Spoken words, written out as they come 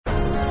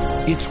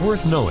It's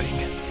worth knowing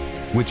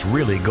what's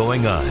really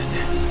going on.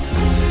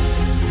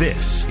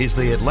 This is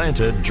the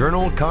Atlanta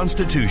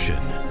Journal-Constitution.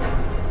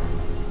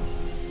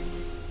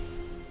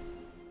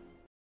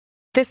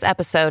 This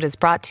episode is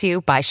brought to you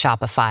by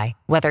Shopify.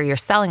 Whether you're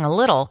selling a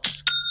little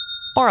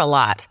or a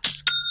lot,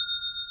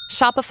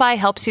 Shopify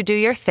helps you do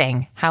your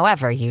thing,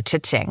 however you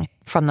cha-ching.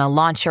 From the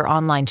launch your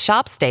online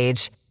shop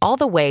stage, all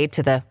the way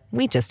to the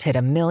we just hit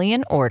 1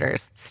 million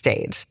orders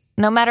stage.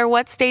 No matter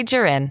what stage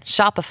you're in,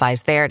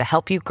 Shopify's there to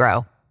help you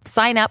grow.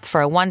 Sign up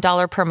for a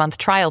 $1 per month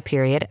trial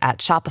period at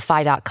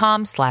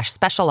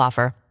shopify.com/special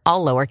offer,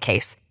 all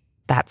lowercase.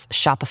 That's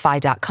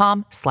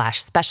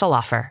shopify.com/special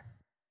offer.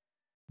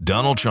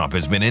 Donald Trump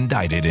has been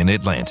indicted in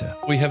Atlanta.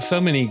 We have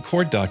so many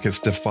court dockets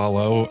to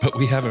follow, but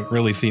we haven't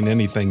really seen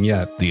anything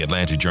yet. The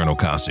Atlanta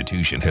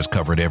Journal-Constitution has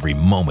covered every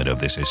moment of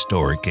this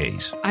historic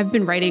case. I've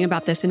been writing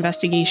about this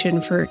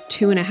investigation for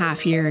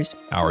 2.5 years.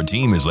 Our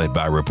team is led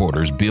by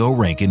reporters Bill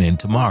Rankin and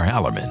Tamar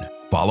Hallerman.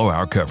 Follow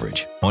our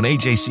coverage on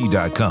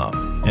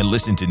AJC.com and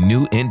listen to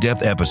new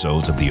in-depth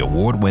episodes of the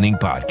award-winning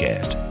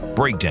podcast,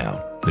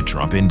 Breakdown, the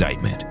Trump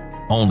Indictment,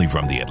 only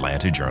from the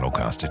Atlanta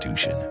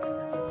Journal-Constitution.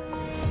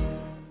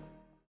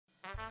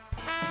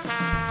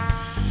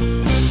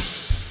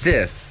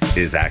 This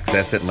is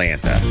Access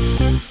Atlanta.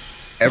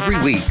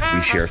 Every week,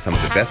 we share some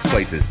of the best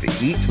places to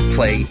eat,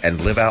 play,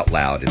 and live out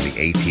loud in the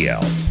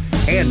ATL.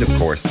 And, of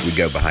course, we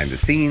go behind the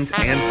scenes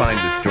and find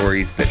the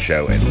stories that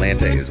show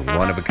Atlanta is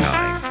one of a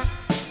kind.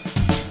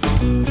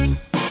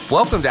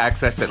 Welcome to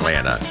Access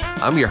Atlanta.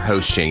 I'm your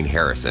host, Shane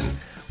Harrison.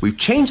 We've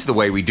changed the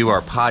way we do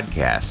our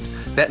podcast.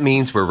 That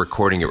means we're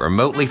recording it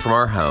remotely from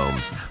our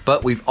homes,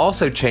 but we've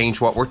also changed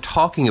what we're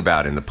talking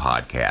about in the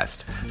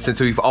podcast, since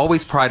we've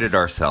always prided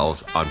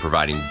ourselves on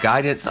providing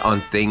guidance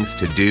on things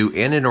to do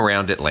in and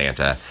around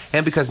Atlanta,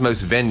 and because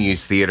most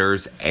venues,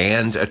 theaters,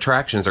 and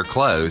attractions are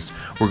closed,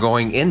 we're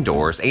going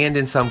indoors and,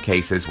 in some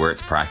cases where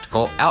it's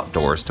practical,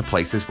 outdoors to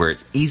places where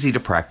it's easy to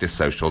practice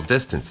social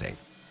distancing.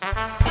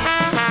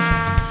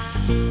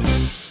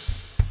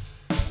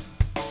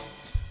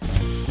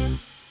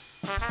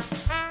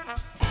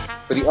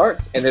 For the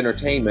arts and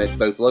entertainment,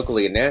 both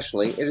locally and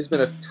nationally, it has been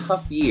a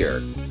tough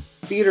year.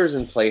 Theaters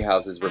and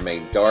playhouses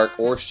remained dark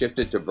or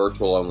shifted to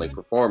virtual-only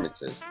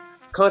performances.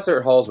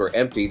 Concert halls were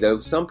empty, though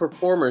some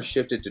performers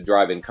shifted to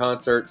drive-in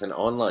concerts and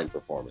online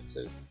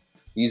performances.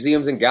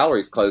 Museums and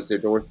galleries closed their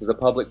doors to the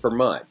public for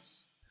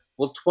months.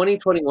 Will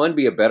 2021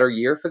 be a better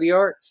year for the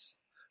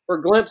arts? For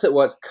a glimpse at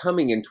what's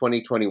coming in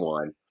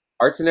 2021,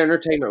 arts and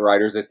entertainment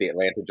writers at the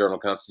Atlanta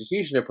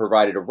Journal-Constitution have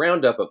provided a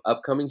roundup of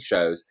upcoming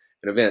shows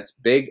and events,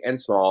 big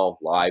and small,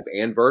 live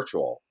and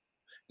virtual.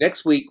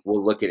 Next week,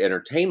 we'll look at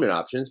entertainment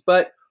options,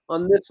 but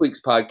on this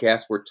week's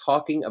podcast, we're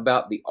talking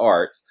about the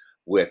arts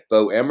with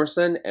Bo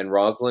Emerson and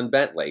Rosalind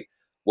Bentley.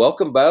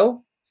 Welcome,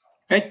 Bo.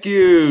 Thank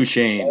you,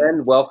 Shane.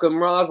 And welcome,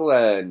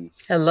 Rosalind.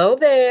 Hello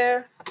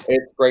there.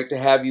 It's great to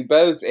have you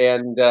both.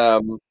 And I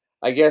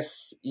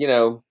guess,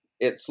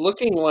 it's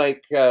looking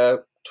like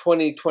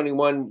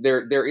 2021,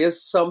 there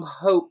is some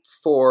hope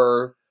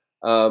for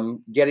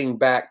getting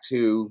back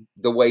to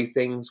the way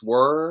things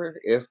were,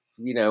 if,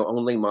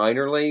 only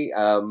minorly.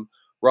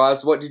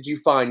 Roz, what did you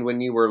find when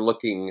you were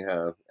looking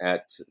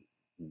at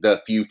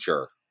the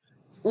future?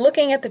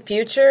 Looking at the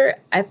future,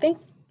 I think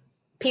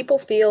people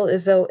feel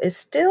as though it's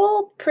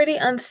still pretty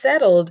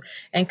unsettled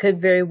and could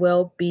very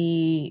well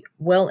be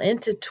well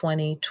into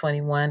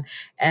 2021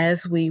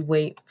 as we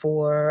wait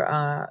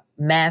for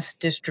mass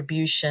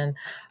distribution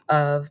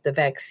of the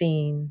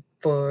vaccine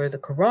for the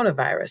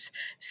coronavirus.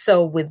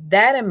 So with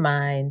that in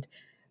mind,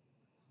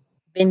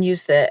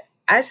 venues that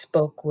I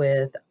spoke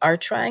with are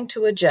trying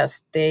to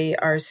adjust. They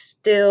are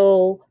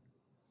still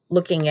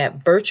looking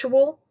at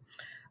virtual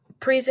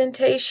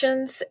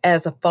presentations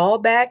as a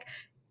fallback.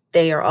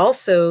 They are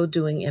also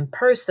doing in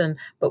person,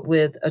 but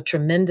with a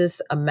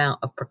tremendous amount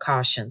of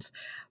precautions.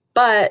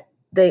 But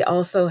they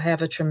also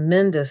have a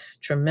tremendous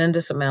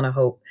amount of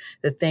hope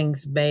that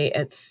things may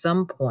at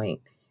some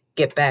point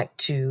get back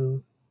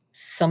to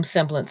some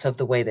semblance of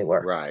the way they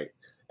were. Right.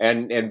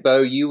 And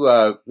Bo, you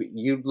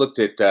looked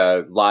at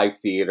live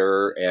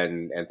theater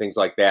and things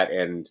like that.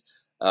 And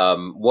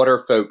what are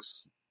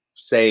folks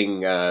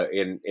saying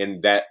in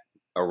that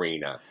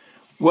arena?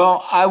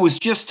 Well, I was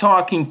just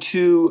talking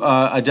to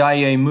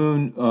Adaye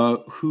Moon,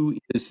 who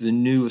is the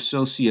new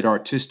associate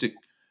artistic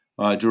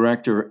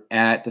director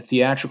at the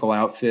theatrical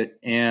outfit,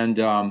 and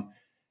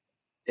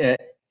it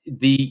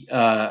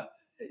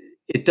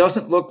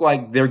doesn't look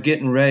like they're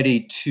getting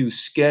ready to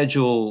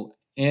schedule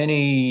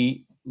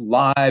any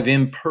live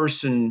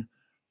in-person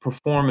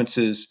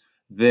performances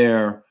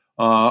there,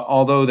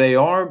 although they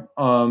are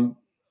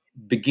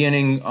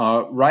beginning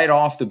right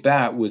off the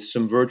bat with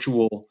some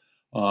virtual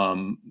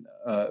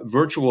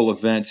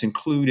events,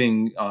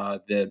 including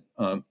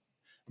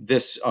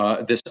this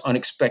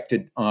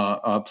unexpected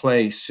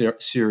play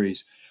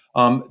series.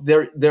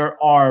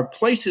 There are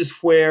places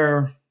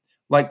where,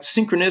 like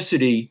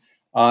Synchronicity,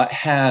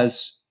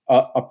 has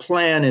a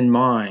plan in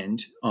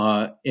mind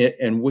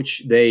in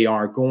which they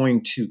are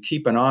going to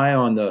keep an eye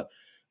on the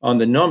on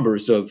the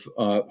numbers of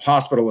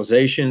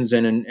hospitalizations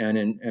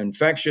and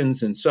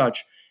infections and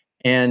such,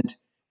 and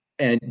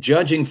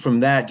judging from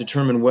that,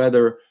 determine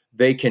whether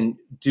they can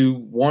do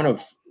one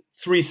of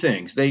three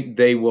things.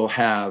 They will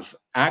have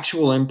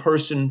actual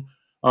in-person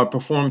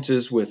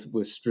performances with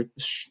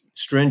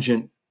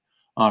stringent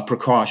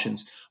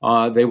precautions.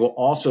 They will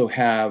also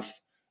have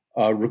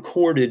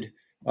recorded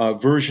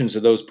versions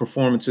of those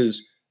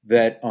performances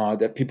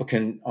that people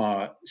can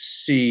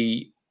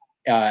see.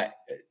 And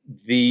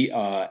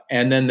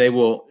then they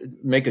will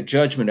make a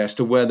judgment as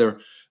to whether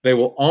they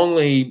will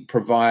only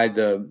provide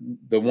the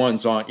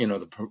ones on,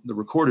 the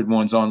recorded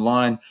ones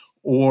online,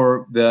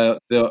 or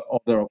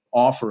they'll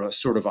offer a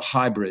sort of a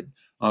hybrid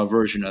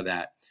version of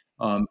that.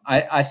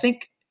 I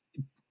think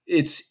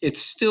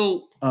it's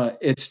still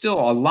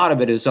a lot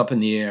of it is up in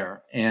the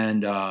air,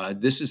 and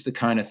this is the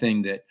kind of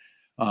thing that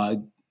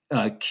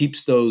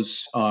keeps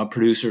those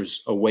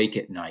producers awake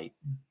at night.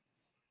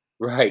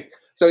 Right.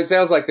 So it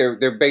sounds like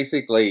they're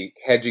basically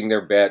hedging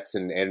their bets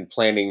and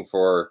planning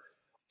for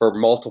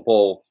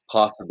multiple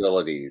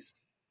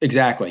possibilities.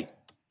 Exactly.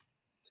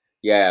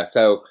 Yeah.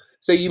 So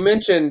you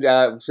mentioned.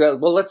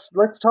 Well, let's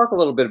talk a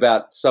little bit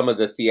about some of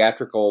the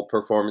theatrical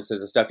performances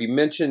and stuff. You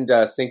mentioned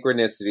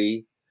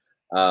Synchronicity,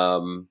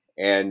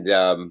 and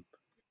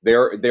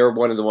they're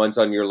one of the ones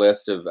on your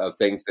list of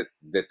things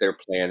that they're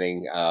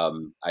planning.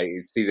 I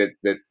see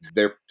that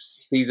their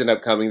season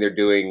upcoming. They're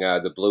doing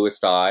The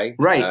Bluest Eye,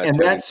 right, and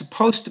that's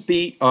supposed to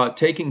be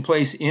taking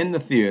place in the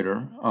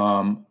theater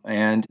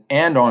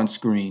and on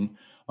screen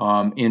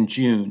in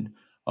June.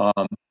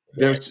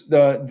 There's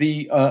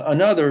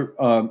another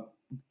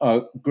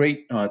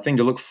great thing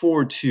to look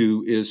forward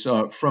to is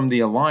from the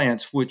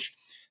Alliance, which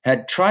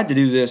had tried to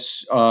do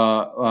this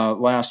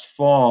last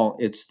fall.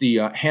 It's the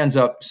Hands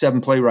Up,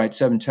 7 Playwrights,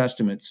 7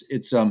 Testaments.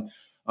 It's a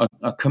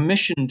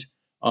commissioned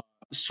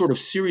sort of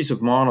series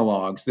of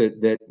monologues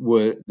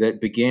that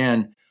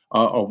began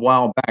a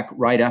while back,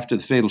 right after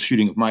the fatal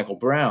shooting of Michael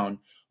Brown,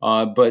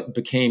 but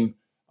became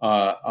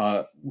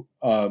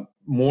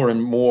more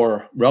and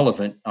more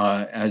relevant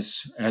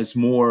as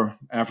more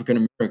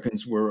African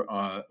Americans were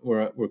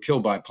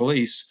killed by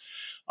police.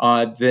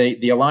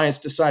 The Alliance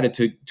decided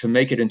to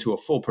make it into a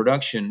full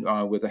production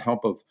with the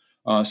help of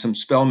some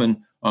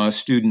Spelman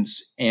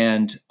students,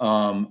 and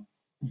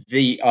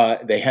they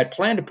had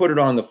planned to put it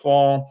on the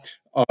fall,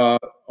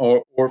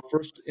 or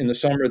first in the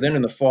summer, then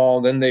in the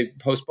fall. Then they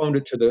postponed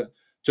it to the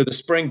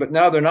spring. But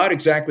now they're not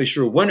exactly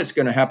sure when it's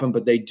going to happen.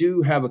 But they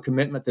do have a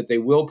commitment that they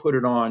will put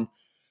it on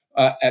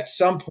at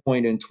some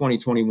point in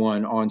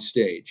 2021 on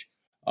stage,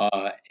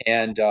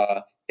 and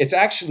it's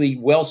actually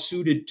well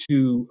suited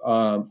to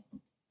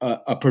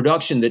a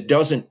production that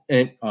doesn't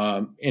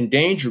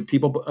endanger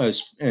people,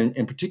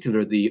 in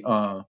particular the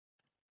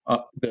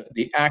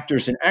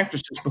actors and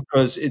actresses,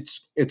 because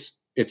it's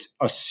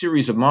a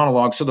series of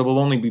monologues, so there will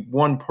only be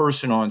one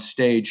person on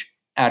stage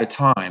at a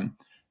time,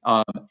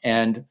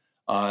 and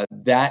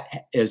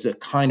that is a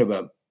kind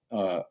of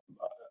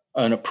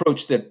an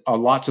approach that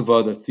lots of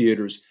other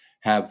theaters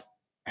have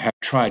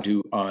tried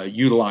to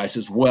utilize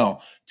as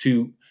well,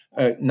 to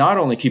not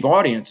only keep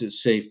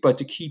audiences safe, but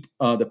to keep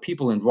the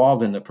people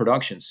involved in the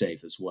production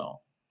safe as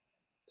well.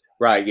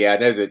 Right. Yeah, I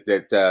know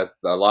that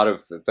a lot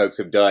of folks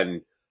have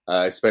done,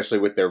 especially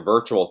with their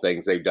virtual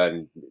things, they've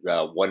done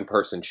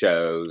one-person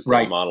shows,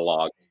 right,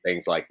 monologue,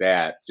 things like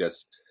that,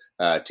 just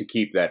to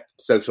keep that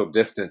social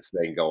distance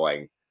thing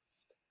going.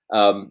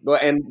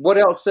 And what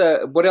else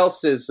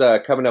is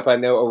coming up? I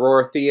know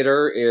Aurora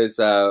Theater is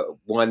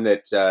one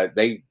that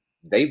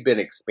they've been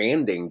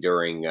expanding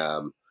during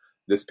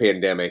this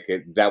pandemic.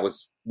 That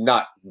was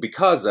not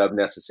because of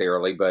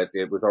necessarily, but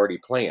it was already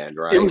planned,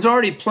 right? It was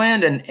already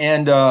planned,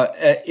 and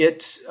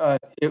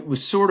it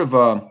was sort of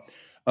a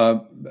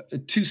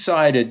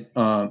two-sided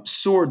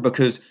sword,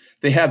 because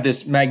they have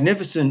this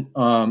magnificent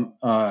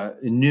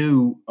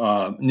new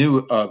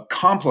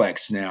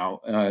complex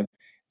now.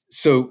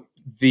 So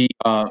the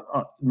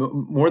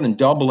more than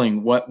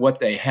doubling what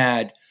they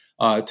had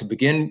to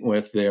begin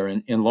with there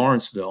in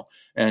Lawrenceville,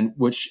 and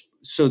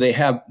so they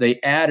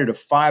added a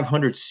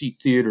 500-seat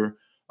theater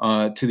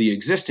to the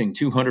existing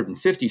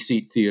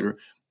 250-seat theater.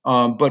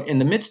 But in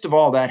the midst of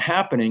all that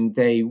happening,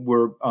 they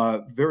were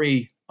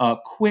very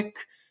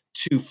quick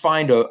to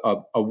find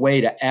a way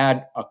to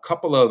add a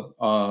couple of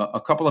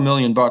 $2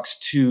 million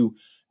to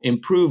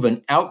improve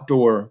an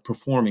outdoor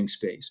performing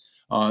space.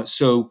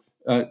 So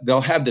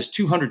they'll have this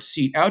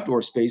 200-seat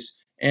outdoor space,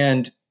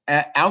 and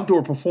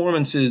outdoor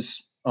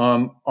performances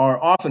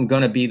are often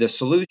going to be the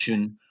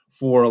solution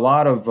for a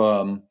lot of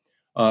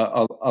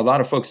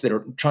folks that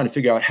are trying to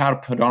figure out how to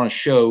put on a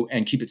show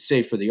and keep it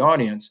safe for the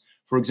audience.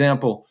 For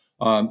example,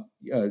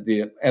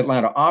 the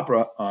Atlanta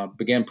Opera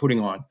began putting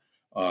on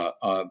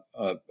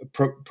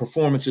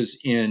performances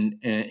in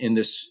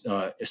this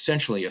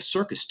essentially a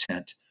circus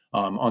tent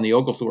on the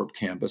Oglethorpe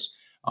campus.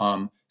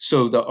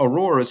 So the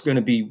Aurora is going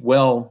to be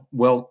well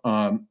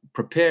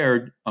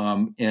prepared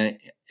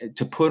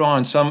to put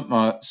on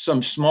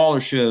some smaller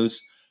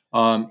shows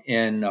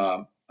in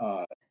that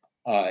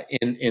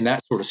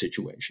sort of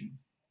situation.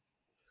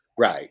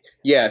 Right.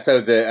 Yeah. So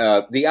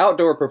the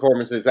outdoor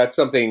performances, that's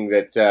something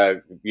that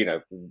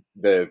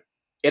the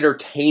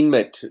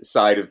entertainment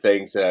side of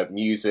things,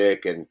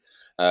 music, and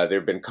there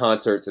have been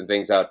concerts and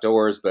things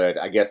outdoors. But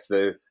I guess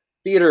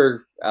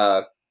theater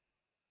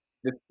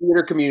the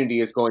theater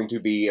community is going to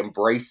be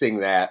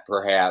embracing that,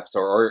 perhaps,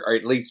 or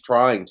at least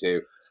trying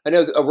to. I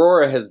know that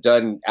Aurora has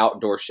done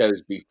outdoor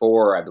shows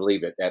before, I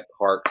believe, at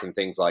parks and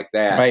things like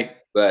that. Right.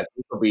 But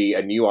this will be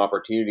a new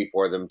opportunity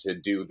for them to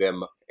do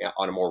them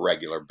on a more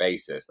regular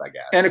basis, I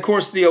guess. And of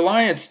course, the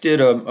Alliance did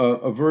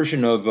a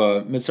version of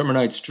Midsummer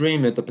Night's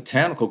Dream at the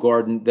Botanical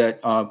Garden that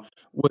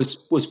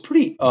was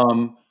pretty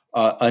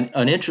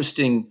an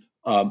interesting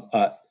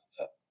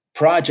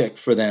project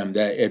for them.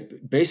 That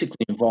it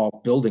basically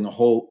involved building a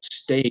whole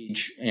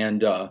stage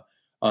and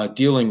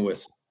dealing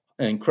with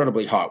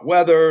incredibly hot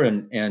weather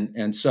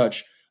and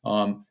such.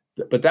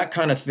 But that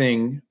kind of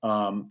thing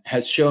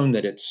has shown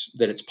that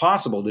it's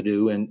possible to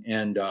do,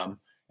 and I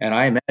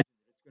imagine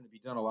it's going to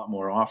be done a lot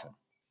more often.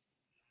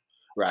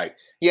 Right.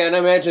 Yeah, and I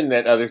imagine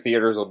that other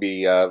theaters will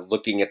be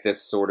looking at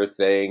this sort of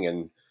thing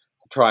and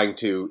trying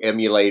to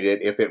emulate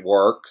it if it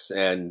works,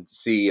 and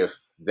see if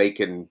they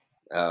can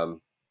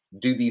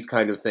do these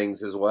kind of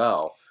things as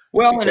well.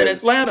 Well, and in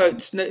Atlanta,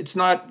 it's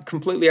not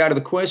completely out of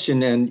the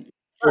question, and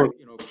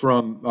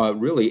from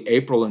really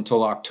April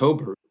until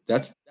October,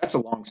 that's a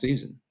long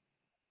season.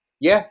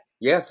 Yeah.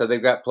 So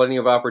they've got plenty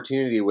of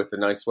opportunity with the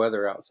nice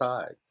weather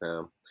outside.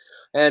 So,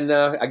 and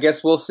I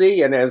guess we'll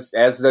see. And as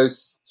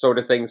those sort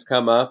of things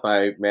come up,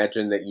 I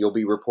imagine that you'll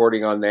be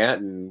reporting on that,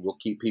 and we'll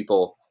keep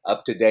people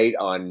up to date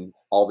on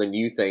all the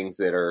new things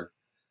that are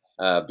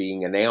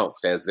being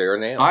announced as they're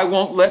announced. I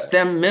won't let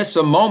them miss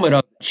a moment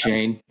of it,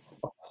 Shane.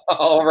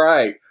 All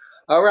right.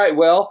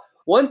 Well,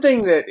 one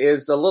thing that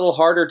is a little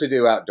harder to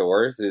do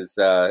outdoors is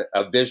a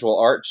visual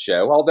arts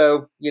show,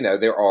 although,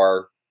 there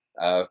are,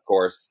 of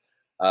course,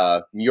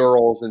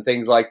 murals and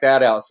things like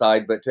that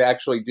outside, but to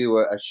actually do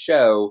a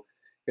show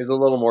is a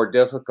little more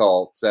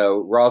difficult.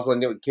 So,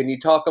 Rosalind, can you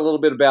talk a little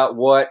bit about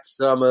what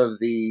some of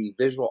the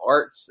visual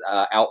arts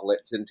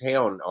outlets in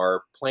town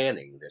are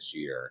planning this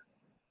year?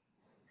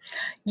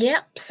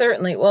 Yeah,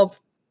 certainly. Well,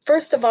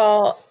 first of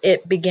all,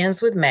 it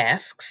begins with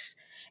masks,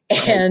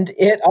 and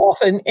it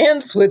often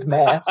ends with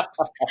masks.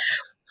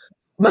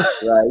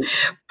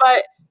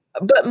 Right.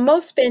 But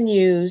most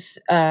venues,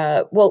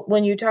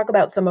 when you talk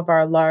about some of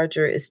our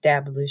larger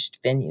established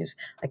venues,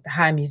 like the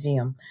High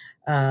Museum,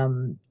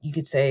 you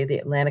could say the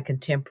Atlanta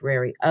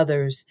Contemporary,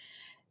 others,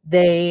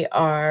 they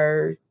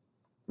are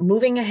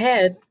moving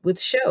ahead with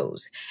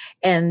shows.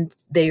 And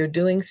they are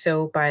doing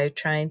so by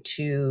trying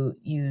to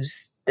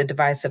use the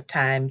device of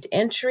timed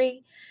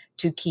entry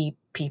to keep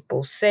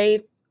people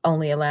safe,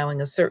 only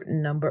allowing a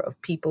certain number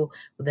of people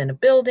within a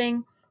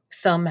building.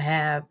 Some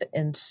have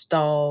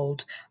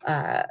installed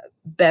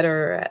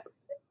better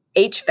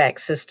HVAC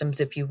systems,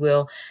 if you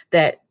will,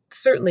 that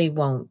certainly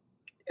won't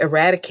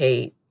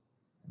eradicate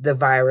the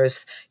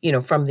virus,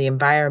 from the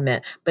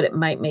environment, but it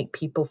might make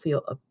people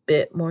feel a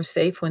bit more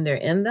safe when they're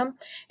in them.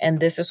 And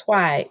this is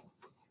why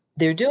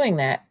they're doing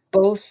that.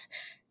 Both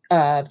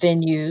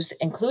venues,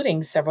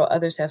 including several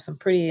others, have some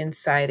pretty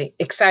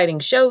exciting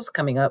shows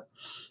coming up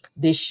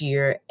this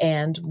year.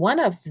 And one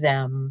of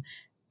them,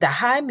 the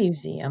High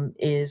Museum,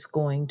 is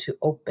going to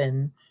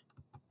open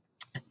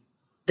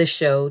the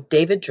show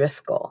David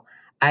Driscoll,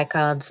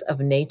 Icons of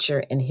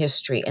Nature and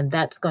History. And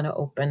that's going to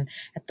open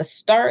at the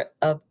start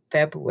of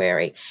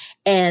February.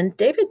 And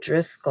David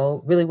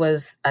Driscoll really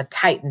was a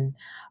titan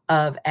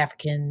of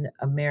African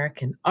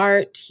American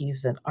art.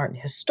 He's an art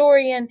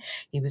historian.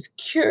 He was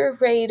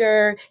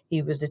curator.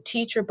 He was a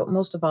teacher, but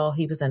most of all,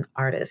 he was an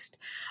artist,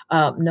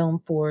 known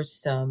for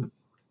some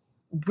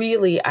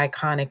really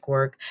iconic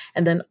work.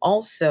 And then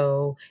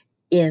also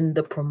in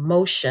the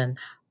promotion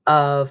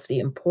of the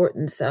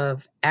importance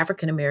of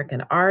African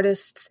American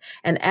artists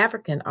and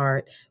African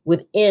art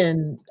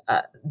within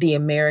the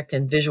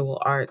American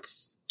visual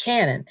arts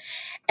canon.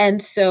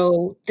 And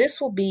so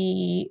this will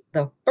be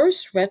the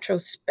first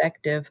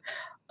retrospective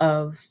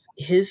of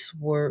his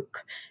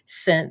work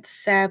since,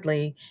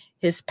 sadly,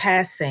 his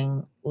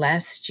passing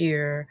last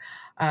year.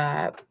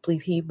 I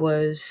believe he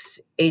was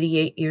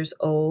 88 years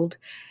old,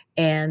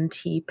 and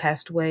he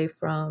passed away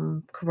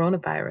from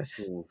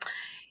coronavirus. Mm.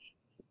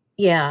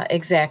 Yeah,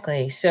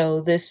 exactly.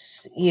 So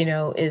this,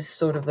 is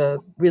sort of a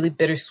really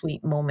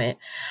bittersweet moment.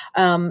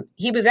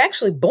 He was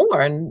actually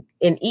born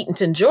in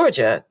Eatonton,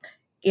 Georgia,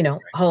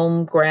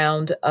 home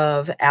ground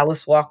of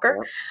Alice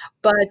Walker.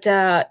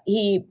 But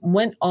he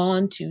went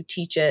on to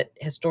teach at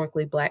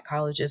historically Black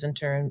colleges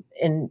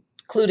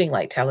including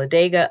like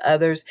Talladega,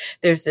 others.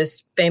 There's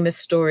this famous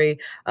story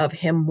of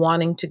him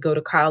wanting to go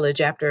to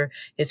college after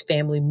his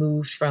family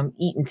moved from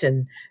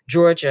Eatonton,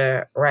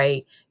 Georgia,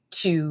 right,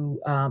 to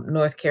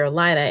North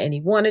Carolina, and he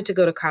wanted to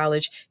go to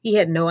college. He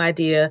had no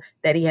idea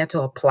that he had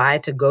to apply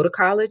to go to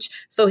college.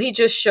 So he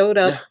just showed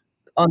up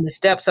on the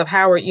steps of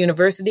Howard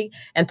University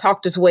and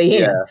talked his way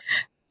in.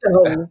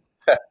 So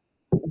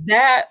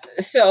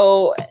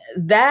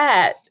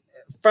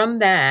from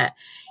that,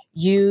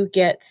 you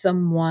get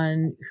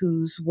someone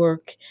whose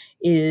work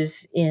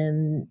is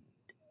in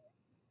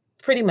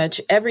pretty much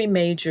every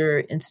major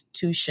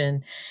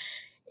institution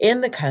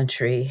in the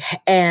country.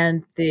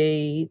 And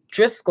the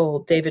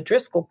David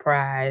Driscoll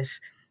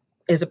Prize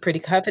is a pretty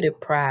coveted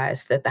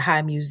prize that the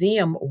High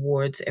Museum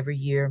awards every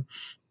year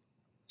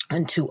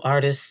and to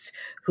artists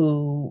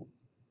who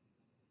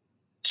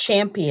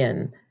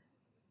champion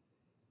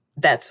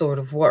that sort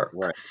of work.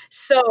 Right.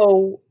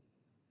 So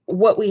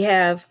what we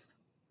have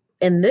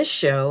in this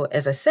show,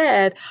 as I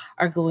said,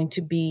 are going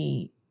to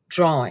be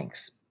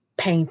drawings,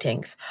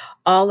 paintings,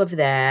 all of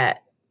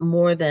that,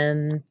 more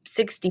than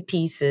 60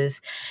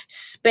 pieces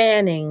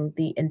spanning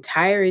the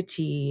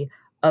entirety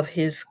of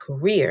his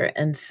career.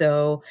 And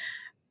so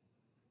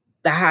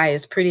the High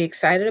is pretty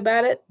excited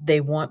about it.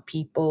 They want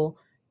people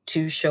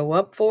to show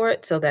up for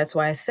it. So that's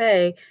why I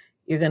say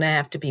you're going to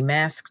have to be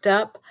masked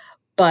up,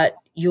 but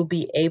you'll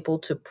be able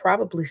to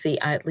probably see,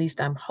 at least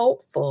I'm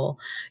hopeful,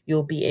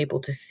 you'll be able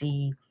to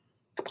see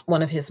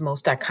one of his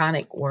most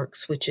iconic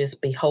works, which is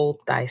Behold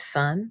Thy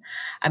Son.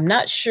 I'm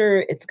not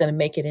sure it's going to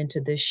make it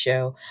into this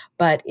show,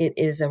 but it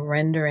is a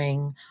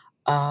rendering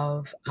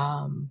of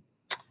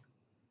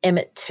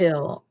Emmett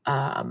Till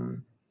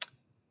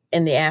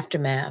in the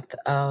aftermath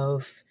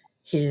of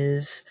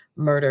his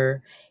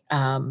murder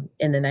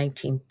in the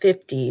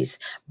 1950s,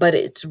 but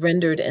it's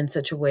rendered in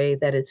such a way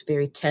that it's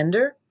very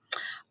tender.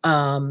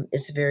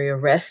 It's very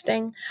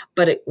arresting,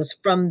 but it was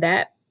from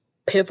that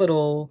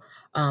pivotal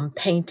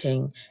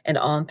painting and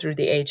on through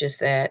the ages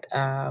that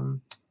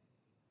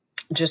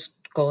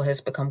Driscoll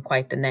has become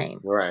quite the name.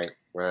 Right.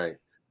 Right.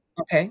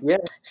 Okay. Yeah.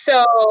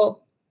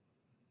 So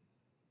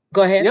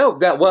go ahead.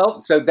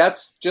 So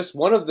that's just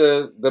one of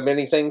the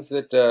many things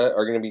that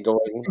are going to be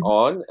going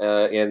on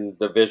in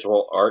the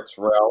visual arts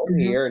realm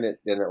here in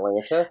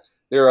Atlanta.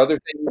 There are other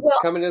things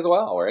coming as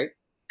well, right?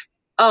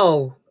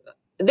 Oh,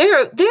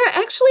 there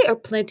actually are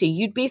plenty.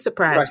 You'd be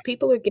surprised. Right.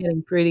 People are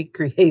getting pretty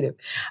creative.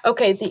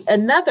 Okay,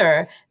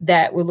 another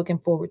that we're looking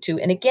forward to,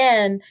 and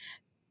again,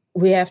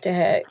 we have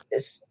to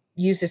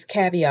use this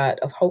caveat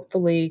of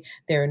hopefully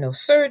there are no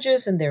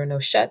surges and there are no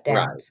shutdowns.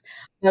 Right.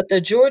 But the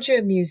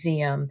Georgia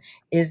Museum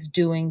is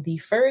doing the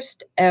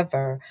first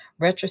ever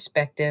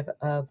retrospective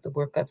of the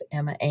work of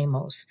Emma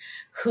Amos,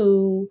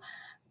 who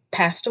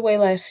passed away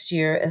last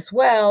year as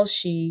well.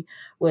 She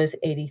was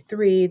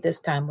 83. This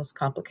time was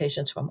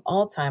complications from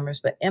Alzheimer's,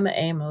 but Emma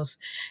Amos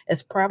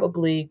is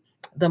probably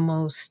the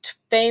most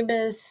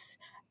famous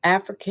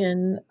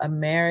African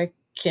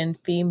American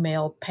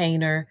female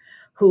painter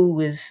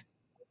who is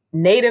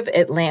native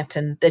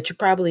Atlantan that you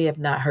probably have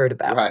not heard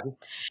about. Right.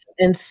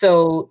 And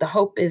so the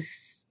hope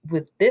is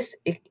with this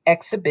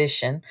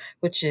exhibition,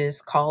 which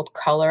is called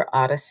Color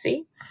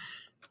Odyssey,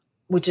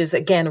 which is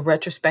again a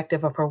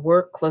retrospective of her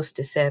work, close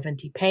to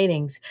 70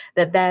 paintings,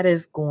 that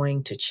is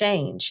going to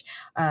change.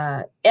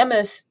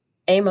 Amos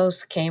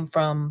came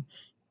from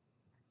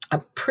a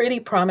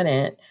pretty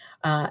prominent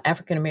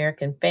African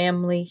American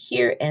family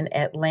here in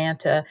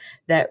Atlanta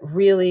that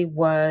really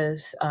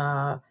was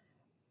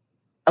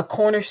a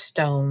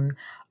cornerstone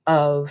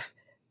of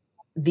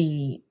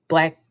the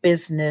Black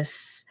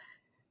business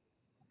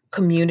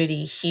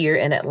community here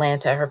in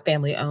Atlanta. Her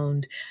family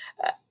owned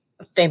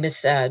a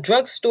famous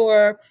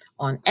drugstore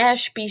on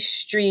Ashby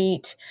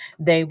Street.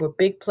 They were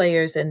big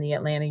players in the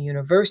Atlanta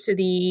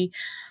University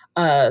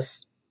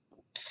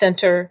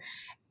Center.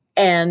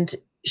 And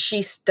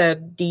she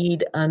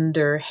studied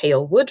under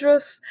Hale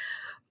Woodruff,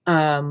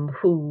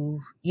 who,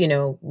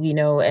 we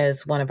know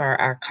as one of our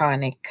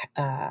iconic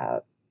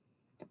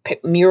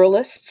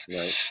muralists.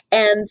 Right.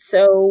 And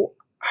so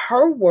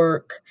her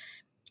work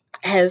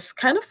has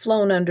kind of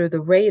flown under the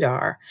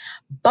radar,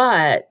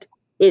 but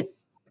it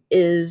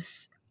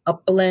is a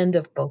blend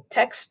of both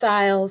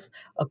textiles,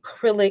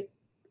 acrylic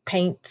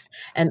paints,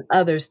 and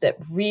others that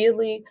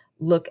really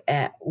look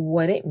at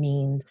what it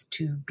means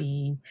to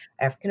be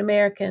African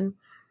American,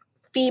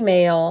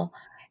 female,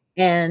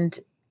 and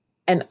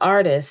an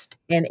artist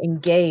and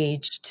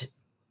engaged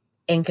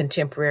in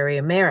contemporary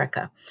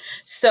America.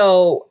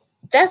 So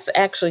that's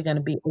actually going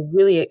to be a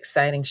really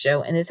exciting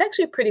show. And it's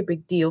actually a pretty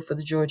big deal for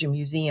the Georgia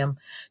Museum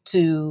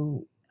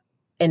to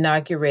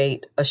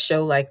inaugurate a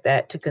show like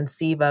that, to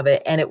conceive of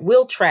it. And it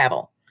will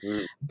travel.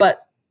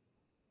 But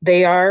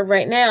they are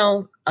right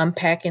now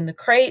unpacking the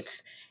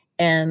crates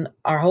and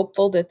are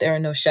hopeful that there are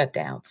no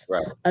shutdowns.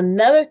 Right.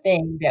 Another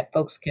thing that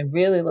folks can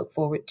really look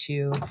forward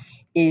to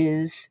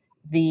is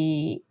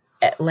the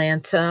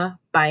Atlanta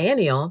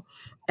Biennial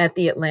at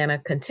the Atlanta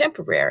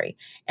Contemporary.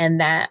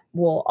 And that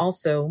will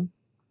also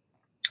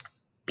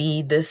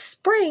be this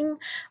spring.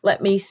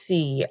 Let me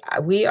see.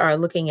 We are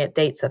looking at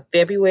dates of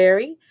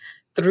February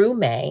through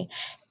May.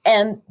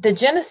 And the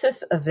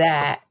genesis of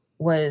that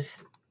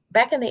was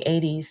back in the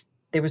 80s,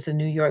 there was a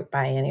New York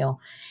Biennial,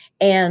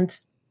 and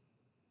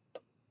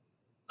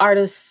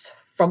artists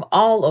from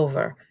all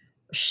over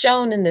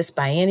shown in this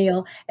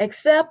biennial,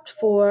 except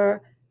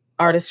for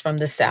artists from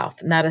the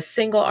South. Not a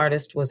single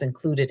artist was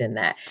included in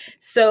that.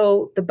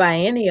 So the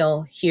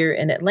biennial here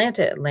in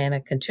Atlanta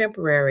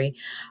Contemporary,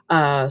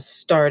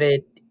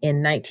 started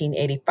in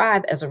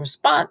 1985 as a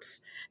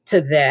response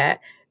to that,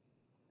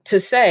 to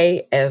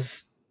say,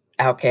 as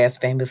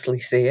Outkast famously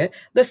said,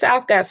 the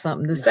South got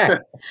something to say.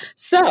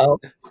 So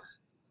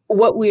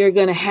what we are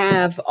going to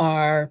have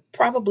are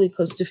probably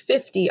close to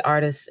 50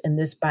 artists in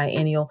this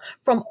biennial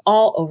from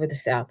all over the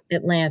South: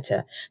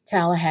 Atlanta,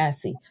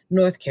 Tallahassee,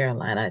 North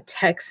Carolina,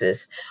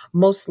 Texas,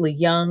 mostly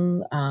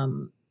young,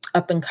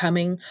 up and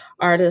coming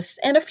artists,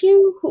 and a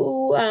few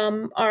who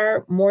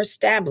are more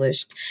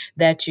established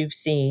that you've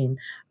seen,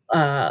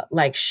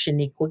 like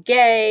Shaniqua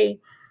Gay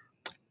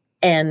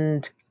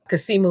and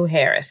Kasimu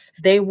Harris.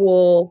 They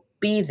will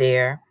be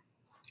there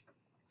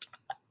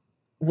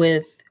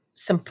with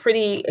some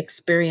pretty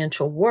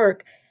experiential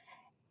work.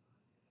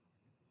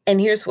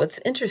 And here's what's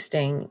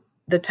interesting.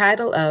 The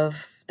title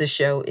of the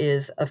show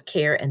is Of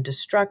Care and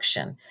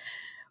Destruction.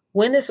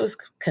 When this was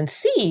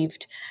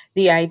conceived,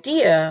 the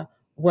idea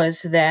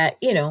was that,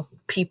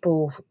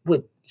 people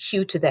would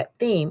hew to that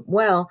theme.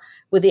 Well,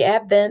 with the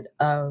advent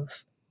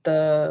of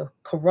the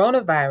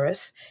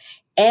coronavirus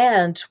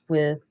and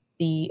with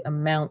the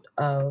amount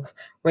of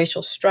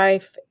racial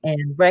strife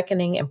and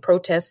reckoning and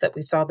protests that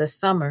we saw this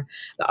summer,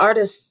 the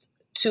artists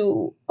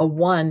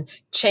 201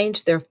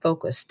 changed their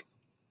focus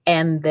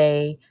and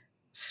they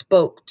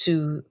spoke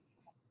to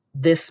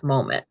this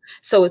moment.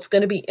 So it's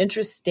going to be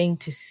interesting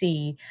to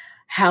see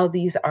how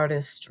these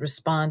artists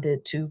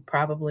responded to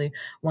probably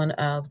one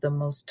of the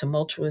most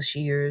tumultuous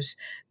years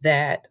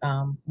that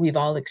we've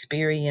all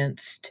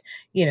experienced,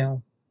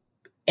 in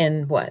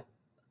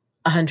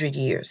 100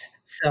 years.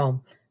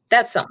 So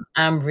that's something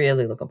I'm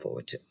really looking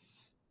forward to.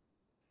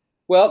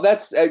 Well,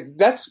 that's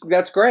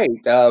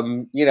great.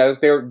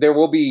 There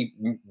will be,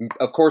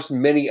 of course,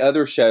 many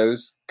other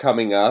shows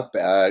coming up.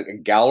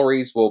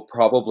 Galleries will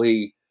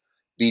probably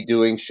be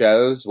doing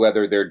shows,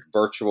 whether they're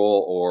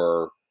virtual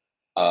or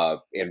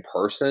in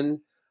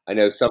person. I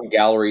know some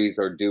galleries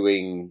are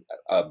doing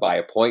by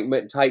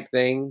appointment type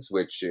things,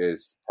 which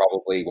is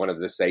probably one of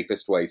the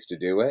safest ways to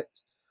do it.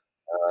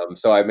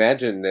 So I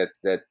imagine that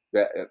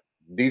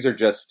these are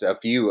just a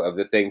few of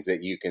the things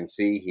that you can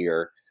see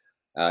here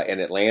in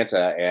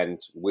Atlanta, and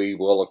we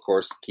will, of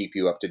course, keep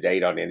you up to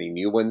date on any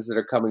new ones that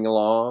are coming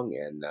along,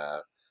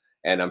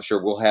 and I'm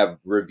sure we'll have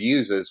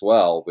reviews as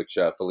well, which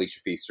Felicia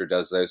Feaster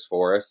does those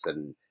for us,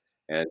 and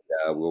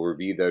we'll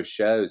review those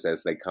shows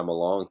as they come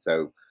along.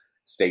 So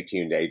stay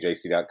tuned to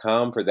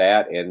AJC.com for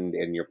that, and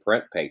in your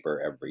print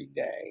paper every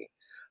day.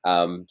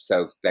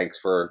 So thanks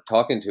for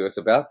talking to us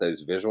about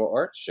those visual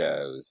art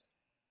shows.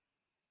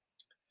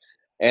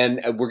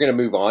 And we're going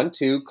to move on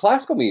to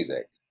classical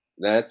music.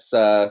 That's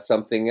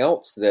something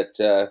else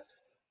that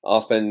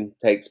often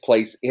takes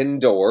place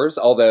indoors,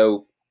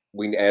 although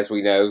as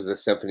we know, the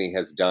symphony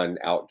has done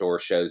outdoor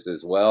shows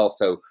as well.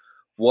 So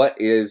what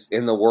is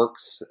in the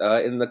works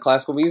in the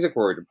classical music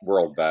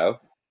world, Bo?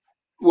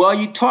 Well,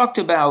 you talked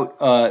about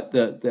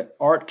the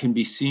art can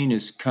be seen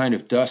as kind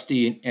of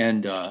dusty,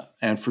 and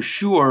for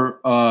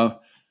sure,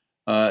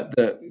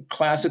 the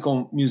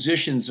classical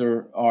musicians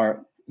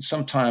are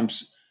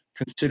sometimes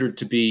considered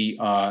to be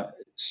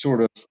sort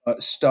of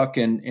stuck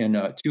in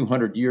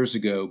 200 years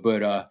ago.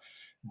 But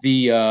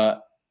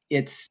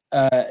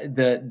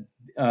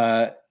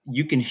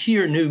you can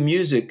hear new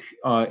music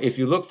if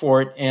you look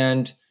for it,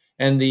 and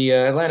the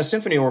Atlanta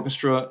Symphony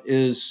Orchestra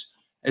is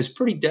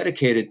pretty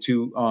dedicated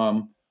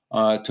to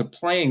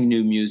playing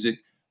new music.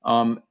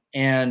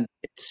 And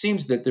it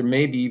seems that there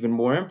may be even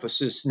more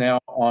emphasis now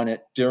on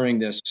it during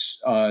this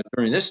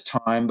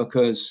time,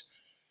 because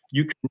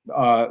you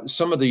can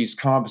some of these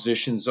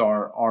compositions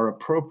are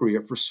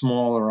appropriate for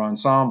smaller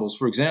ensembles.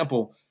 For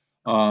example,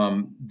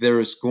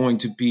 there is going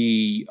to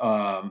be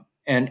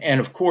and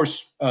of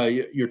course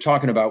you're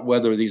talking about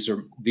whether these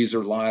are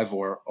live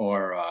or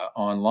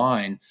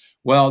online.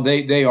 Well,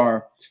 they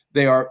are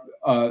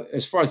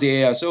as far as the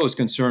ASO is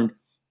concerned.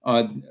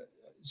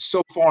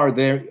 So far,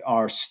 they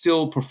are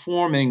still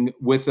performing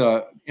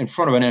in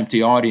front of an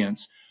empty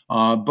audience,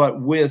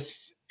 but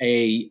with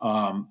a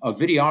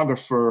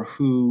videographer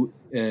who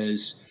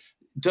does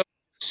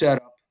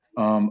set up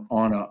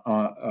on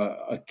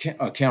a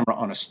camera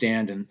on a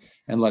stand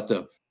and let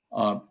the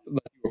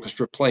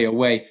orchestra play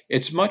away.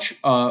 It's much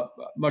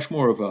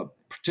more of a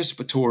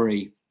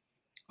participatory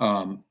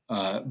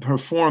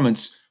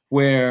performance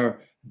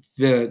where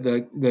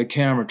the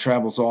camera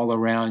travels all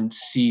around,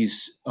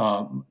 sees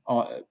a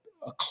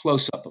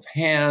close-up of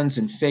hands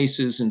and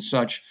faces and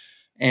such,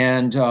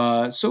 and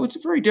so it's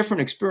a very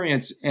different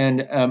experience,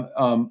 and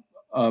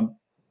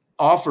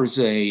offers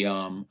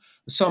some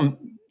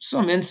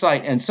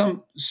insight and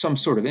some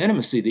sort of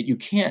intimacy that you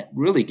can't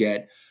really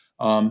get.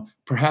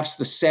 Perhaps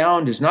the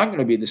sound is not going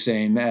to be the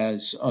same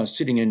as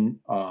sitting in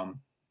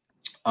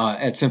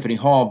at Symphony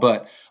Hall,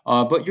 but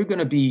you're going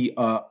to be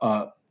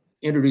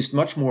introduced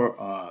much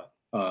more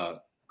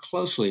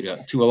closely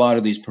to a lot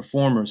of these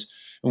performers.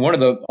 And one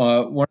of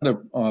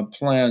the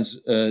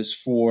plans is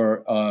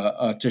for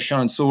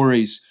Tashan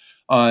Sori's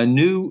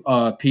new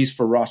piece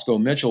for Roscoe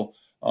Mitchell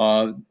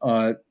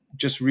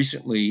just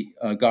recently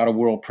got a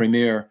world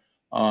premiere,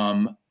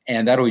 and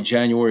that'll be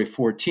January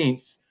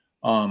 14th.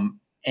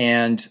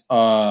 And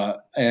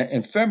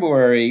in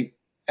February,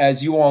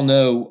 as you all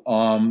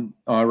know,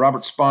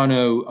 Robert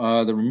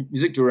Spano, the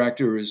music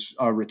director, is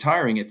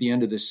retiring at the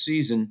end of this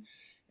season,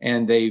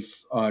 and they've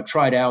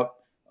tried out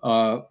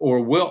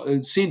or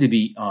will seem to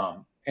be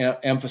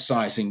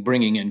emphasizing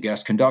bringing in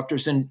guest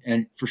conductors,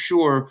 and for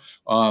sure,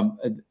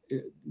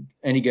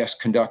 any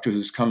guest conductor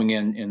who's coming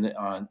in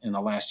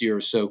the last year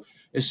or so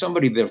is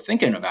somebody they're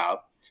thinking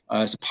about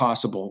as a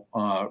possible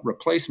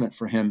replacement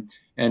for him.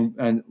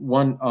 And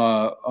one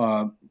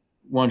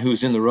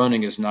who's in the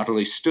running is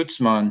Nathalie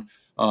Stutzmann,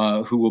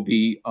 who will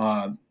be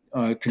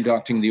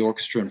conducting the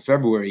orchestra on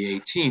February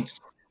 18th.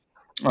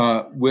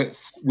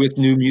 With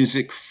new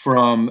music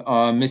from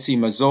Missy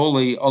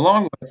Mazzoli,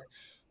 along with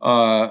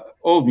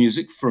old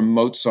music from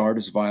Mozart,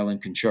 his Violin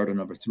Concerto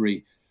No.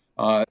 3.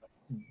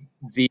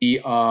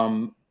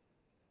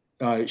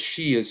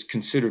 She is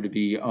considered to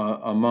be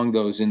among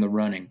those in the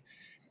running.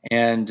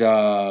 And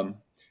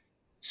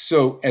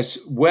so as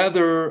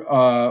whether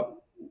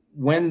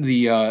when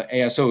the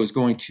ASO is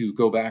going to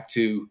go back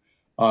to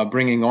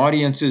bringing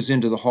audiences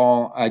into the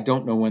hall, I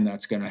don't know when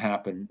that's going to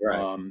happen.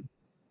 Right.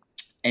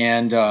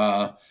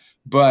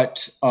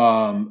 But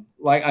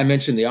like I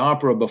mentioned, the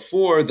opera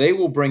before, they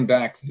will bring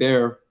back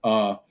their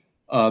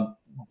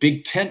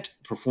big tent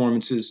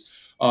performances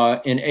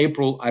in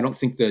April. I don't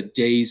think the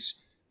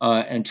days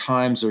and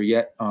times are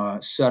yet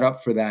set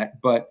up for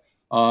that. But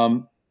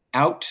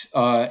out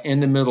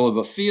in the middle of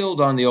a field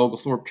on the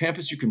Oglethorpe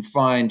campus, you can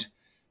find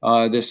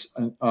this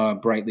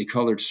brightly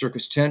colored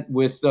circus tent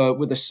with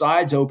the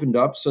sides opened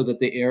up so that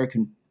the air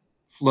can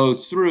flow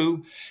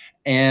through,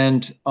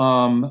 and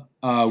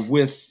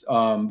with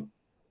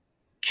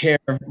care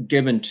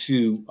given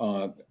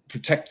to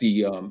protect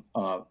the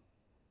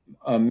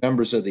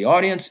members of the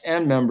audience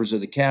and members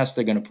of the cast.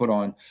 They're going to put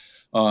on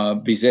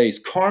Bizet's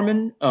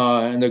Carmen,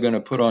 and they're going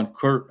to put on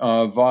Kurt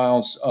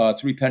Weill's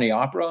Three-Penny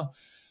Opera.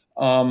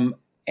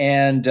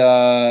 And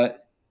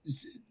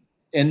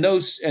in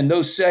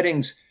those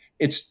settings,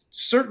 it's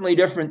certainly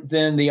different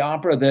than the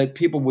opera that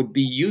people would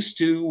be used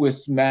to,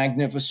 with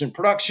magnificent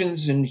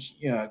productions and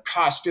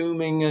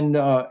costuming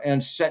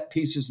and set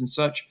pieces and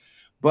such.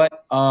 But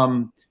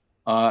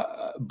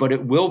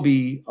it will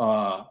be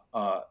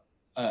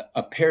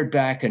pared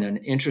back in an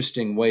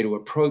interesting way to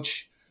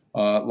approach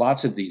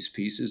lots of these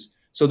pieces.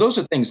 So those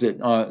are things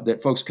that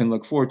folks can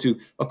look forward to.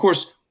 Of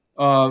course,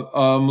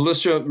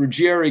 Melissa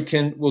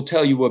Ruggieri will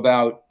tell you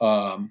about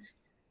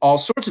all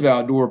sorts of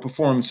outdoor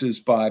performances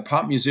by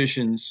pop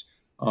musicians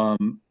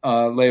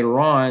later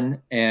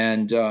on,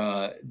 and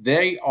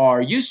they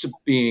are used to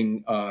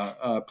being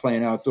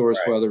playing outdoors,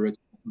 right, whether it's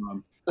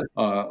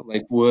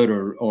Lakewood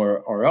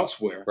or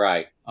elsewhere.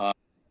 Right. But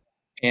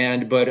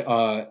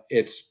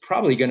it's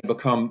probably going to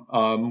become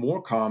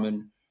more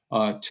common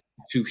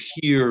to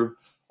hear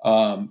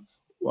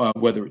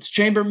whether it's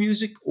chamber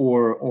music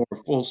or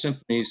full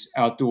symphonies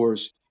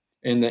outdoors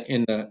in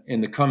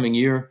the coming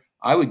year.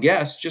 I would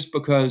guess, just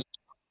because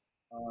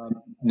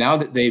now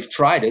that they've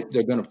tried it,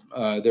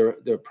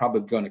 they're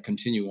probably going to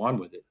continue on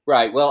with it.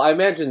 Right. Well, I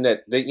imagine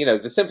that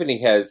the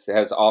symphony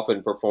has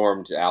often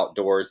performed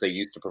outdoors. They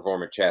used to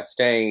perform at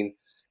Chastain.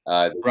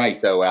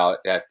 Right. So out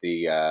at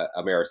the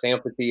Ameris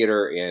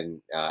Amphitheater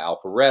in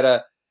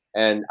Alpharetta.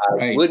 And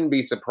I wouldn't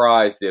be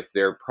surprised if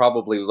they're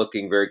probably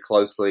looking very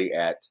closely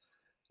at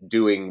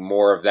doing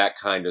more of that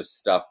kind of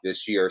stuff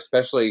this year,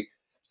 especially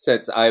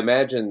since I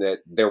imagine that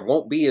there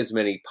won't be as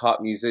many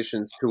pop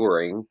musicians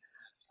touring.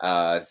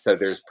 So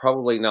there's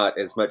probably not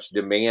as much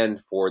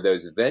demand for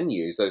those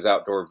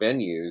outdoor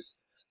venues,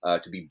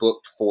 to be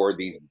booked for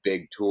these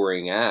big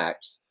touring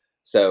acts.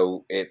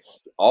 So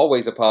it's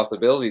always a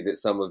possibility that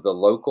some of the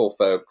local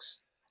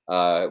folks,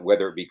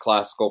 whether it be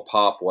classical,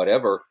 pop,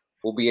 whatever,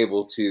 will be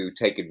able to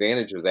take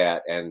advantage of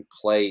that and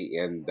play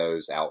in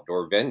those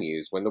outdoor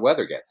venues when the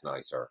weather gets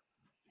nicer.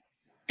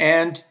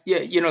 And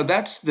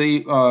that's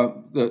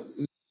the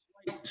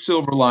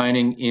silver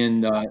lining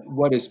in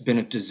what has been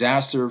a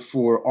disaster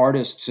for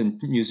artists and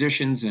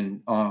musicians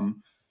and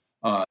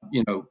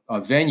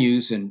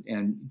venues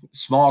and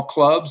small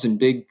clubs and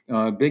big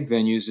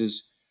venues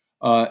is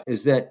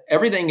that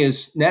everything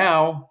is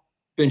now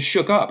been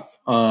shook up.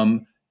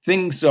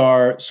 Things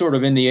are sort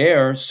of in the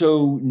air,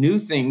 so new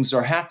things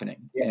are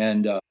happening,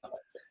 and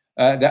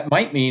that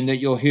might mean that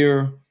you'll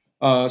hear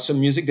some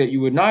music that you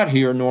would not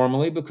hear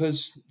normally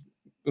because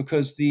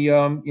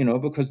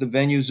the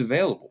venue's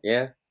available.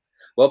 Yeah.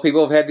 Well,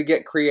 people have had to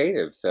get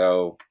creative,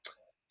 so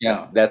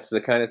that's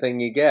the kind of thing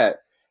you get.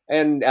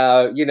 And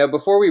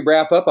before we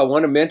wrap up, I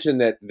want to mention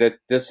that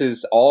this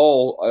is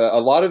all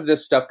a lot of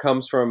this stuff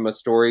comes from a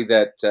story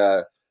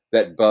that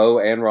Bo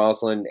and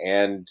Rosalind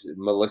and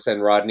Melissa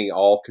and Rodney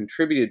all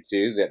contributed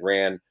to, that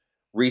ran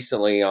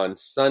recently on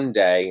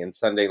Sunday and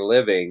Sunday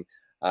Living,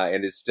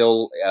 and is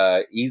still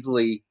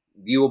easily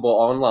viewable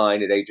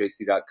online at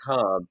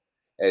ajc.com.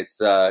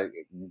 It's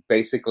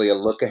basically a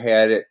look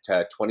ahead at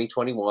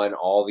 2021,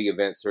 all the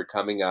events that are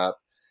coming up.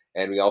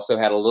 And we also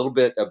had a little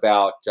bit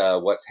about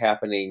what's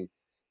happening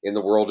in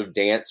the world of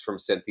dance from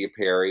Cynthia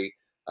Perry.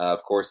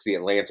 Of course, the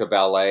Atlanta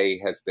Ballet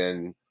has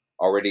been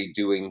already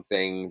doing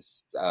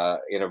things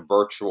in a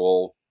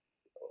virtual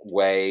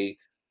way,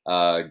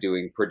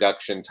 doing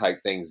production type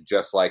things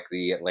just like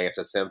the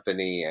Atlanta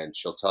Symphony. And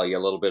she'll tell you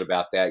a little bit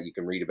about that. You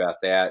can read about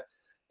that.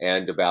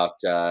 And about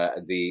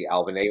the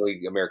Alvin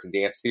Ailey American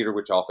Dance Theater,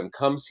 which often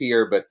comes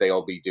here, but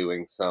they'll be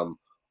doing some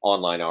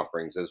online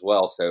offerings as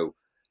well. So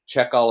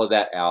check all of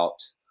that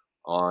out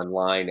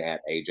online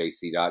at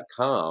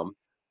ajc.com.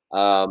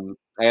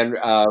 And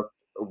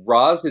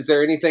Roz, is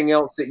there anything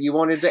else that you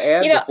wanted to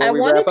add before we wrap up? I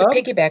wanted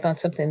to piggyback on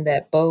something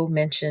that Bo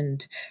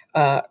mentioned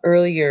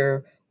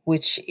earlier,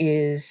 which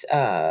is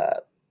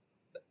the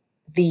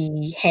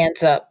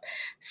Hands Up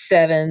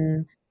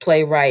 7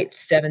 playwrights,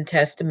 7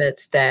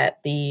 testaments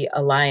that the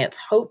Alliance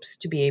hopes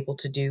to be able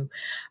to do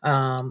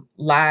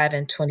live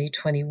in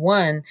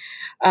 2021.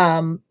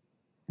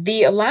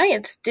 The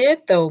Alliance did,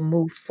 though,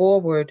 move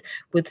forward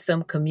with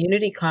some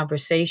community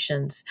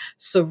conversations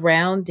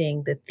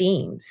surrounding the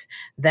themes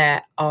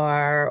that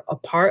are a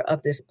part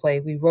of this play.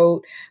 We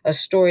wrote a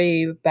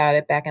story about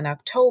it back in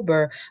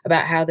October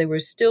about how they were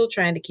still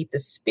trying to keep the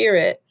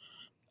spirit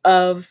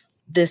of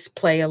this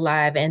play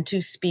alive and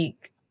to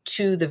speak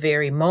to the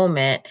very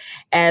moment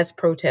as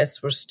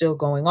protests were still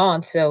going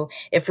on. So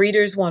if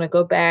readers want to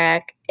go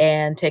back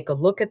and take a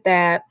look at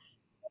that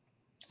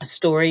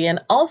story, and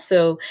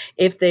also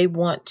if they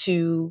want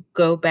to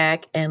go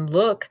back and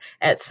look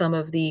at some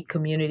of the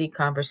community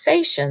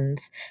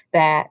conversations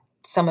that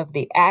some of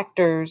the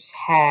actors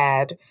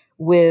had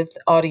with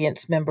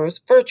audience members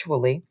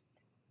virtually,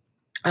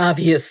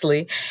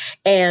 obviously,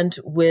 and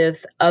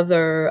with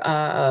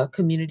other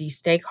community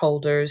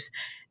stakeholders,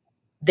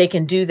 they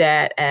can do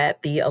that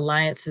at the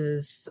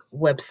Alliance's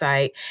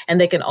website, and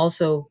they can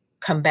also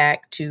come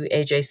back to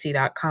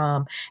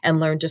ajc.com and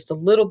learn just a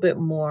little bit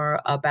more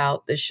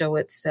about the show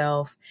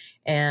itself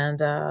and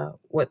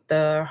what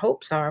the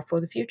hopes are for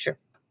the future.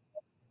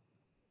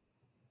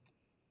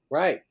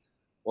 Right.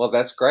 Well,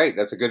 that's great.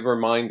 That's a good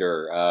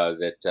reminder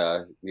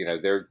that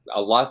there's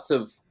a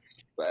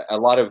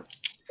lot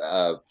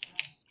of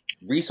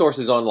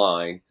resources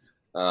online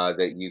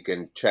that you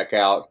can check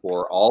out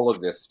for all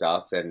of this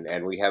stuff.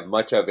 And we have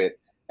much of it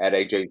at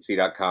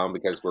ajc.com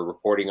because we're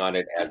reporting on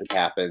it as it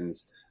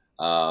happens.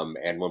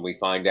 And when we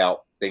find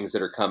out things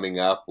that are coming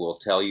up, we'll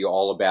tell you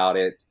all about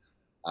it,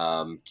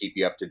 keep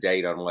you up to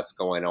date on what's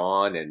going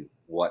on and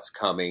what's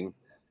coming.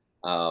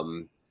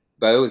 Bo,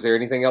 is there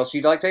anything else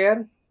you'd like to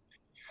add?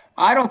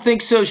 I don't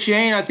think so,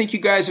 Shane. I think you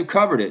guys have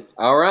covered it.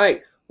 All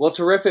right. Well,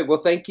 terrific. Well,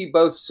 thank you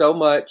both so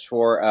much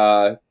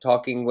for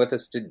talking with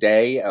us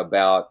today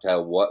about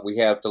what we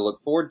have to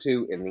look forward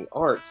to in the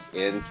arts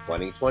in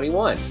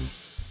 2021.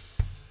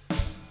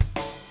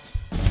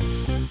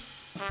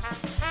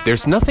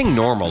 There's nothing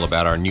normal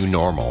about our new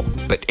normal,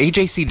 but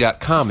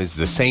AJC.com is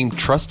the same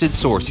trusted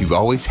source you've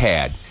always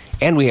had,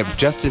 and we have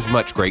just as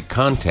much great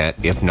content,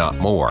 if not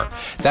more.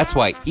 That's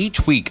why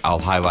each week I'll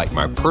highlight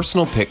my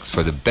personal picks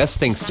for the best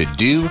things to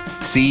do,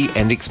 see,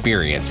 and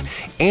experience,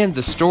 and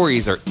the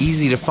stories are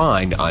easy to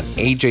find on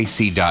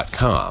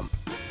AJC.com.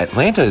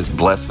 Atlanta is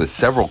blessed with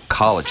several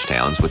college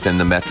towns within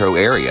the metro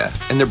area,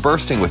 and they're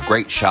bursting with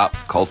great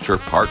shops, culture,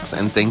 parks,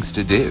 and things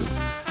to do.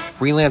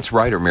 Freelance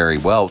writer Mary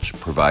Welch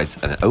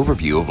provides an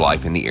overview of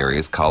life in the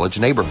area's college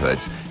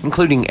neighborhoods,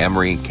 including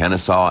Emory,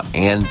 Kennesaw,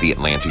 and the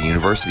Atlanta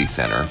University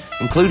Center,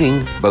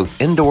 including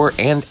both indoor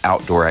and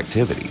outdoor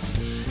activities.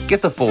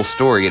 Get the full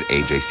story at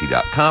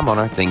ajc.com on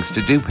our Things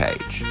to Do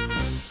page.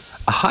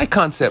 A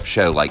high-concept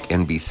show like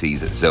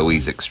NBC's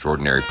Zoe's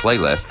Extraordinary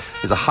Playlist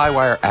is a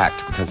high-wire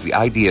act because the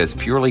idea is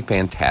purely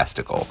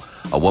fantastical.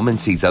 A woman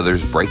sees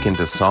others break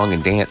into song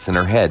and dance in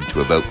her head to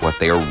evoke what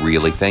they are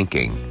really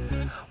thinking.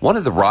 One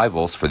of the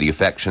rivals for the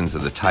affections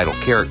of the title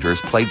character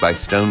is played by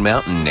Stone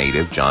Mountain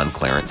native John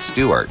Clarence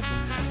Stewart.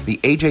 The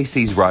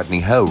AJC's Rodney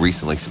Ho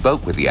recently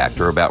spoke with the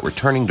actor about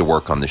returning to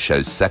work on the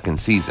show's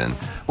second season,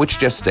 which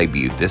just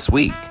debuted this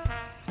week.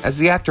 As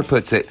the actor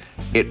puts it,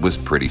 it was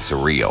pretty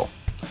surreal.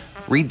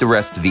 Read the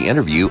rest of the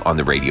interview on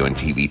the Radio and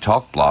TV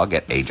Talk blog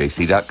at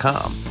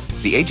ajc.com.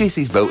 The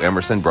AJC's Bo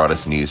Emerson brought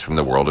us news from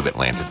the world of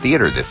Atlanta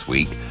theater this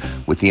week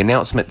with the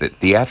announcement that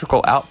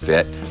Theatrical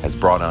Outfit has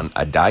brought on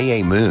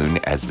Adaye Moon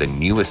as the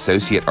new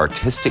Associate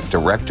Artistic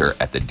Director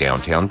at the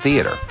Downtown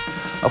Theater.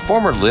 A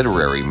former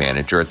literary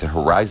manager at the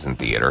Horizon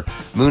Theater,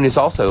 Moon is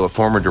also a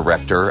former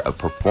director of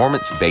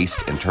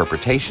performance-based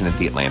interpretation at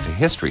the Atlanta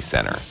History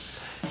Center.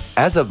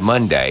 As of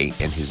Monday,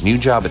 in his new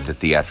job at the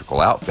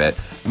Theatrical Outfit,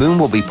 Moon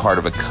will be part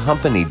of a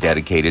company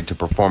dedicated to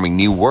performing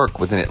new work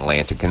with an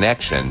Atlanta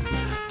connection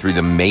through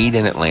the Made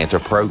in Atlanta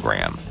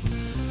program.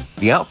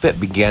 The outfit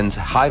begins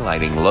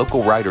highlighting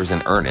local writers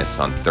in earnest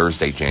on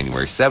Thursday,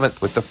 January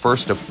 7th, with the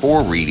first of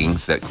 4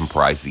 readings that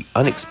comprise the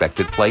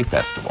Unexpected Play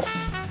Festival.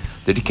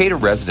 The Decatur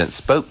resident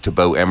spoke to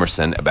Bo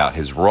Emerson about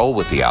his role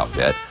with the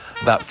outfit,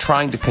 about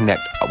trying to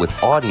connect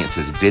with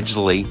audiences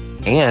digitally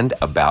and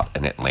about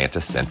an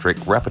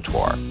Atlanta-centric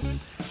repertoire.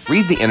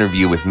 Read the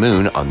interview with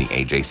Moon on the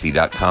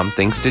AJC.com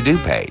Things to Do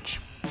page.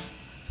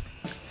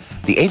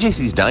 The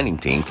AJC's dining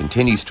team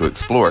continues to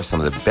explore some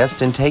of the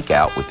best in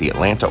takeout with the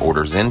Atlanta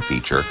Orders In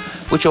feature,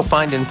 which you'll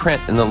find in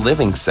print in the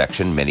living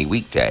section many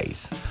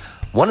weekdays.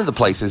 One of the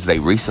places they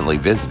recently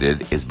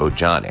visited is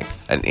Bojanic,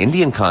 an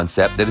Indian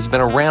concept that has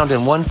been around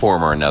in one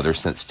form or another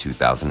since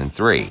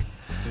 2003.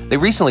 They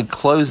recently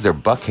closed their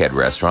Buckhead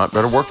restaurant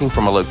but are working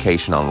from a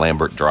location on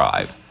Lambert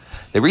Drive.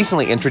 They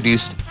recently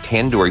introduced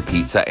Tandoori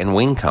Pizza and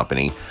Wing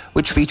Company,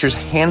 which features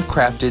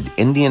handcrafted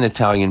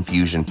Indian-Italian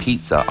fusion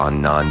pizza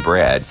on naan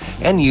bread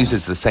and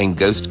uses the same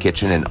ghost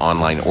kitchen and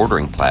online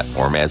ordering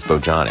platform as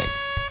Bojanic.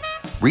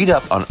 Read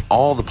up on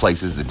all the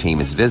places the team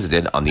has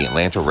visited on the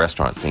Atlanta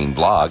Restaurant Scene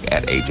blog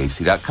at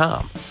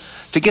AJC.com.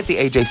 To get the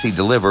AJC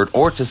delivered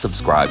or to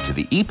subscribe to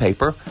the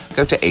e-paper,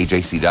 go to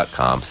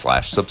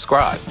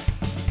AJC.com/subscribe.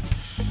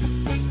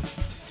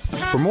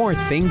 For more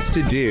things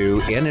to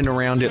do in and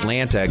around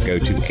Atlanta, go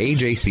to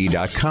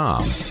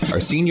AJC.com. Our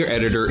senior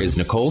editor is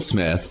Nicole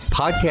Smith.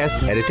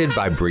 Podcast edited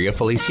by Bria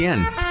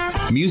Felicien.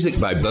 Music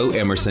by Bo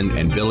Emerson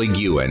and Billy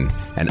Guin.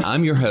 And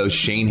I'm your host,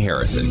 Shane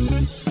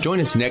Harrison. Join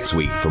us next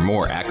week for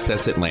more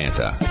Access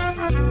Atlanta.